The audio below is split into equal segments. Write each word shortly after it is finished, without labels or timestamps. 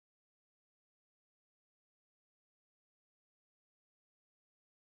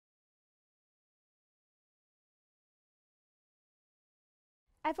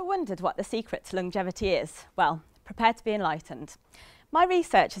Ever wondered what the secret to longevity is? Well, prepare to be enlightened. My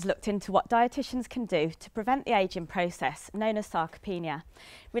research has looked into what dietitians can do to prevent the ageing process known as sarcopenia,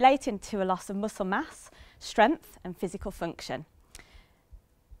 relating to a loss of muscle mass, strength and physical function.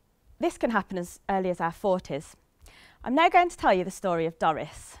 This can happen as early as our 40s. I'm now going to tell you the story of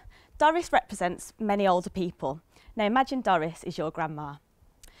Doris. Doris represents many older people. Now imagine Doris is your grandma.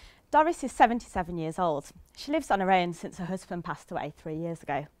 Doris is 77 years old. She lives on her own since her husband passed away 3 years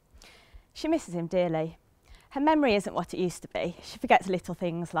ago. She misses him dearly. Her memory isn't what it used to be. She forgets little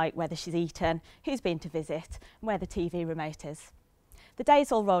things like whether she's eaten, who's been to visit, and where the TV remote is. The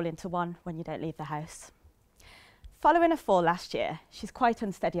days all roll into one when you don't leave the house. Following a fall last year, she's quite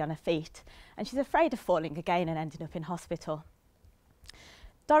unsteady on her feet, and she's afraid of falling again and ending up in hospital.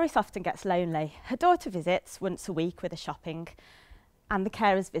 Doris often gets lonely. Her daughter visits once a week with her shopping, and the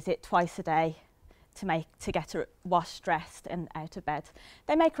carers visit twice a day to get her washed, dressed and out of bed.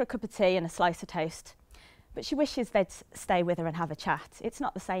 They make her a cup of tea and a slice of toast, but she wishes they'd stay with her and have a chat. It's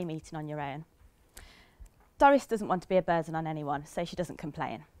not the same eating on your own. Doris doesn't want to be a burden on anyone, so she doesn't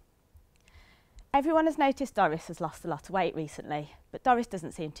complain. Everyone has noticed Doris has lost a lot of weight recently, but Doris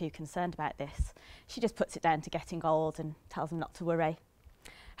doesn't seem too concerned about this. She just puts it down to getting old and tells them not to worry.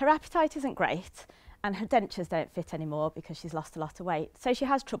 Her appetite isn't great, and her dentures don't fit anymore because she's lost a lot of weight, so she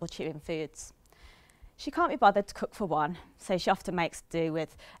has trouble chewing foods. She can't be bothered to cook for one, so she often makes do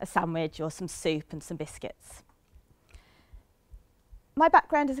with a sandwich or some soup and some biscuits. My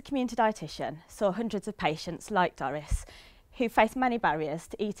background as a community dietitian saw hundreds of patients like Doris who face many barriers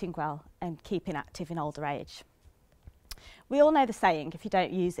to eating well and keeping active in older age. We all know the saying, if you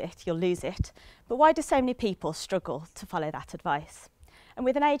don't use it, you'll lose it, but why do so many people struggle to follow that advice? And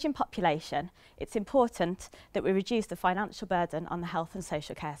with an ageing population, it's important that we reduce the financial burden on the health and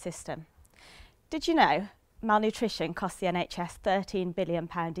social care system. Did you know malnutrition costs the NHS £13 billion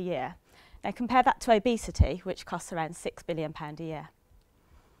a year? Now compare that to obesity, which costs around £6 billion a year.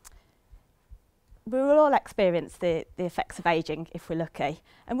 We will all experience the effects of ageing if we're lucky,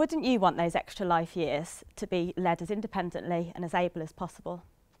 and wouldn't you want those extra life years to be led as independently and as able as possible?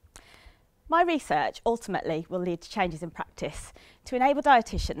 My research ultimately will lead to changes in practice to enable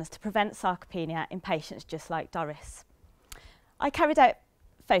dietitians to prevent sarcopenia in patients just like Doris. I carried out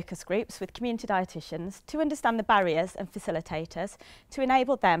focus groups with community dietitians to understand the barriers and facilitators to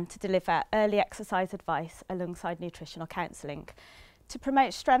enable them to deliver early exercise advice alongside nutritional counselling to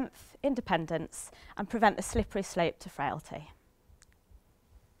promote strength, independence and prevent the slippery slope to frailty.